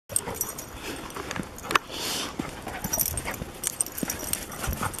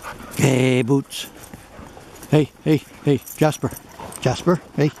Hey, Boots. Hey, hey, hey, Jasper. Jasper,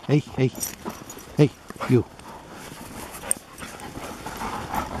 hey, hey, hey. Hey, you.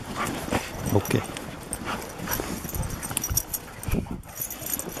 Okay.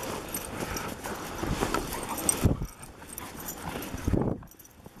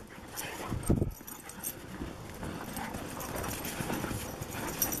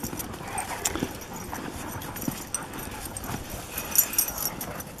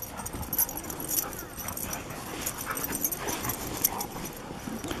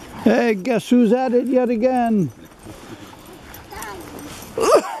 Hey, guess who's at it yet again?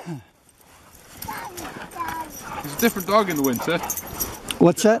 He's a different dog in the winter.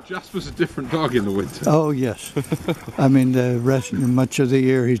 What's that? Jasper's a different dog in the winter. Oh, yes. I mean, the rest, much of the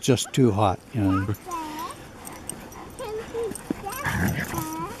year, he's just too hot, you know.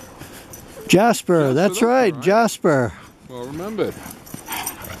 Jasper, that's right, Jasper. Well remembered.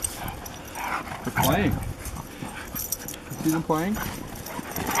 They're playing. See them playing?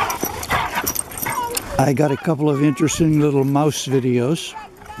 I got a couple of interesting little mouse videos.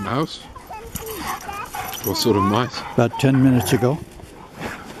 Mouse? What sort of mice? About 10 minutes ago.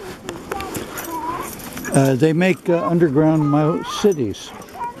 They make underground mouse cities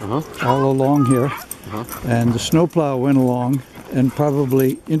all along here. And the snowplow went along and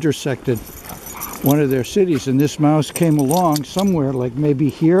probably intersected one of their cities. And this mouse came along somewhere, like maybe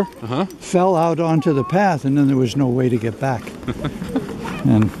here, fell out onto the path, and then there was no way to get back.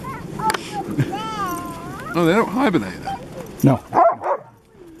 And oh, they don't hibernate then? no.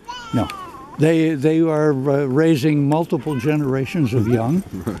 No. They are raising multiple generations of young.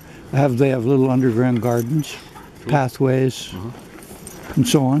 They have little underground gardens, pathways, and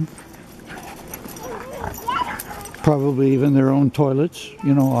so on. Probably even their own toilets,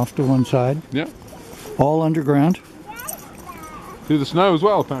 you know, off to one side. Yeah. All underground. Through the snow as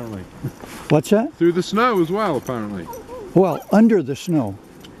well, apparently. What's that? Through the snow as well, apparently. Well, under the snow.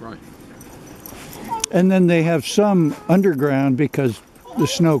 Right. And then they have some underground because the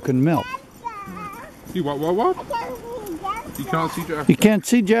snow can melt. You what? You can't see Jasper. You can't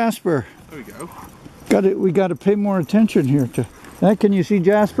see Jasper. There we go. We got to pay more attention here to that. Can you see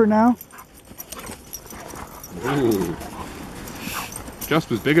Jasper now? Ooh.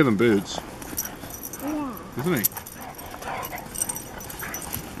 Jasper's bigger than Boots. Yeah. Isn't he?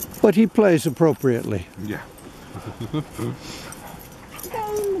 But he plays appropriately. Yeah. Together.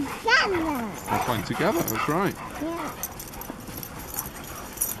 They're playing together, that's right. Yeah.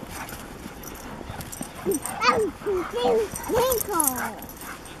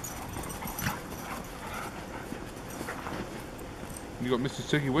 You got Mr.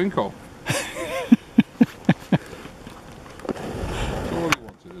 Sticky Winkle. That's all he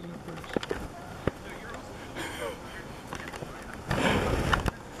wanted, isn't it, Bruce?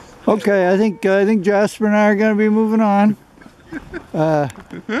 Okay, I think Jasper and I are going to be moving on.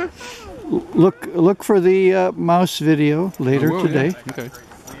 Look for the mouse video later today. Yeah. Okay.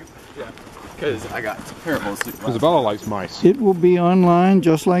 Because I got terrible sleep. Isabella likes mice. It will be online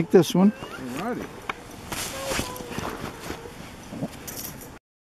just like this one.